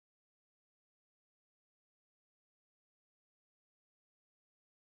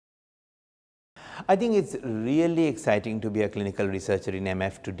I think it's really exciting to be a clinical researcher in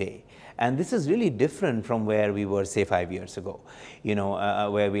MF today. And this is really different from where we were, say, 5 years ago,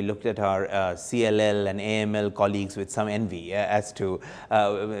 where we looked at our CLL and AML colleagues with some envy as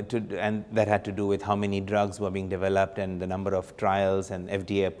and that had to do with how many drugs were being developed and the number of trials and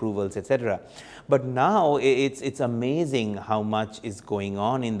FDA approvals, etc. But now it's amazing how much is going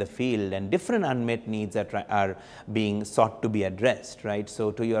on in the field, and different unmet needs are being sought to be addressed, right? So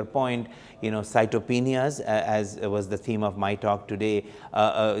to your point, cytopenias, as was the theme of my talk today,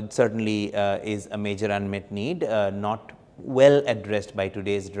 certainly is a major unmet need, not well addressed by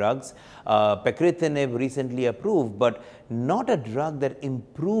today's drugs. Pacritinib recently approved, but not a drug that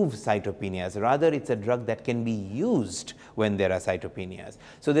improves cytopenias. Rather, it's a drug that can be used when there are cytopenias.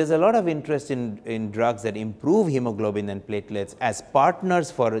 So there's a lot of interest in drugs that improve hemoglobin and platelets as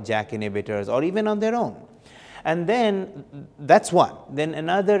partners for JAK inhibitors or even on their own. And then that's one. Then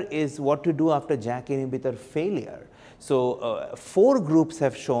another is what to do after JAK inhibitor failure. So 4 groups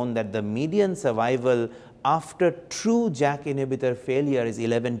have shown that the median survival after true JAK inhibitor failure is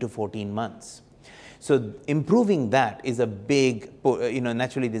 11 to 14 months. So improving that is a big,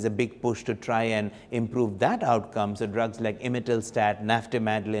 naturally there's a big push to try and improve that outcome. So drugs like imetelstat,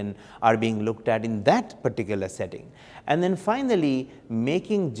 naftamadlin are being looked at in that particular setting. And then finally,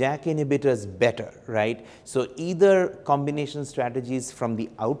 making JAK inhibitors better, right? So either combination strategies from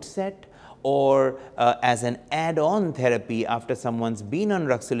the outset, or as an add-on therapy after someone's been on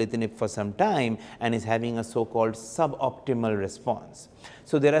ruxolitinib for some time and is having a so-called suboptimal response.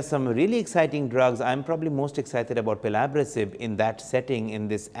 So there are some really exciting drugs. I'm probably most excited about pelabresib in that setting, in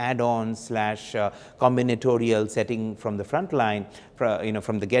this add-on / combinatorial setting from the front line,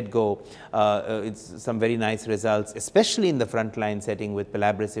 from the get-go. It's some very nice results, especially in the front line setting with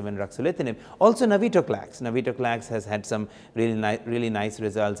pelabresib and ruxolitinib. Also navitoclax. Navitoclax has had some really nice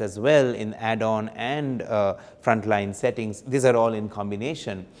results as well in add-on and frontline settings. These are all in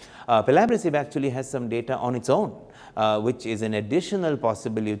combination. Pelabresib actually has some data on its own, which is an additional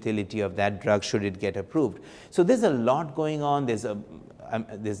possible utility of that drug should it get approved. So there's a lot going on. There's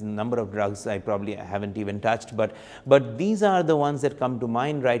a number of drugs I probably haven't even touched, but these are the ones that come to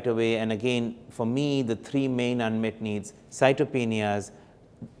mind right away. And again, for me, the 3 main unmet needs: cytopenias,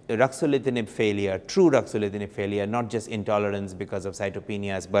 ruxolitinib failure, true ruxolitinib failure, not just intolerance because of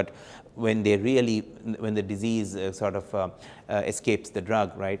cytopenias, but when the disease escapes the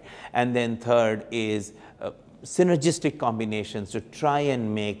drug, right? And then third is synergistic combinations to try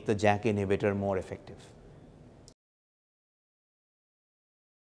and make the JAK inhibitor more effective.